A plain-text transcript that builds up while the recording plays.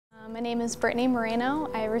My name is Brittney Moreno.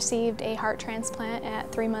 I received a heart transplant at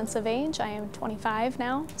 3 months of age. I am 25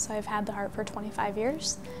 now, so I've had the heart for 25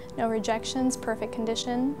 years. No rejections, perfect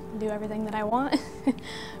condition, do everything that I want.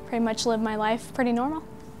 Pretty much live my life pretty normal.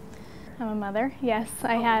 I'm a mother, yes.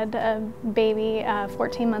 I had a baby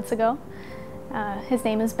 14 months ago. His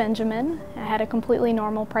name is Benjamin. I had a completely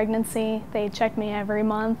normal pregnancy. They checked me every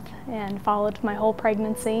month and followed my whole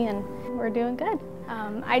pregnancy, and we're doing good.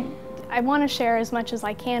 I want to share as much as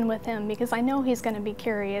I can with him because I know he's going to be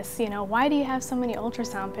curious, why do you have so many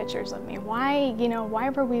ultrasound pictures of me? Why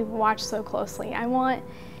were we watched so closely? I want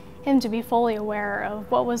him to be fully aware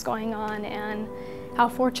of what was going on and how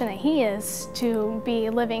fortunate he is to be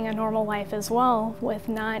living a normal life as well, with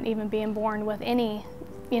not even being born with any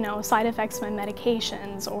side effects from my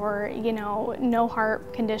medications or, no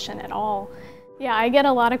heart condition at all. Yeah, I get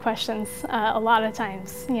a lot of questions a lot of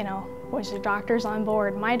times, was your doctor's on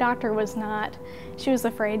board? My doctor was not. She was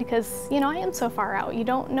afraid because, I am so far out. You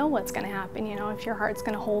don't know what's going to happen, if your heart's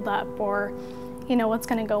going to hold up or, what's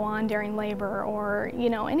going to go on during labor or,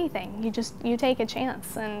 anything. You take a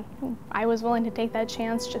chance, and I was willing to take that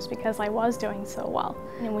chance just because I was doing so well.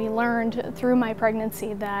 And we learned through my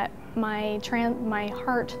pregnancy that my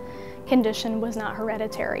heart condition was not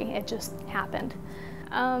hereditary. It just happened.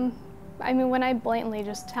 When I blatantly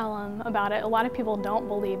just tell them about it, a lot of people don't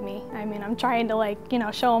believe me. I'm trying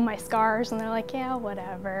to show them my scars, and they're like, yeah,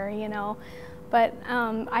 whatever, But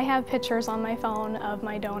I have pictures on my phone of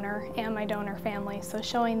my donor and my donor family, so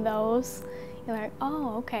showing those, you're like,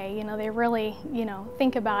 oh, okay, they really,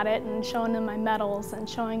 think about it, and showing them my medals and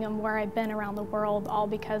showing them where I've been around the world, all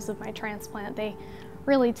because of my transplant. They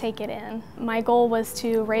really take it in. My goal was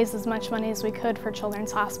to raise as much money as we could for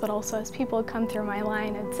Children's Hospital, so as people would come through my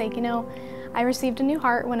line and say, I received a new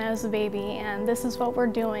heart when I was a baby, and this is what we're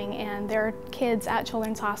doing, and there are kids at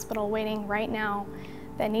Children's Hospital waiting right now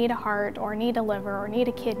that need a heart or need a liver or need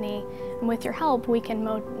a kidney, and with your help we can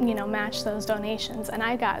match those donations. And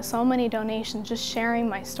I got so many donations just sharing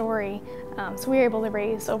my story, so we were able to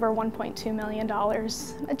raise over $1.2 million,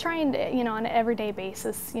 trying to, on an everyday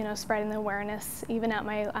basis, spreading the awareness. Even at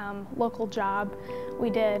my local job,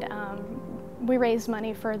 we raised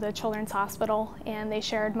money for the Children's Hospital, and they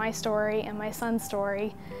shared my story and my son's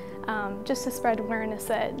story, just to spread awareness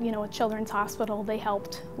that, with Children's Hospital, they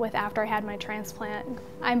helped with after I had my transplant.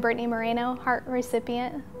 I'm Brittney Moreno, heart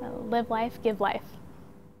recipient. Live life, give life.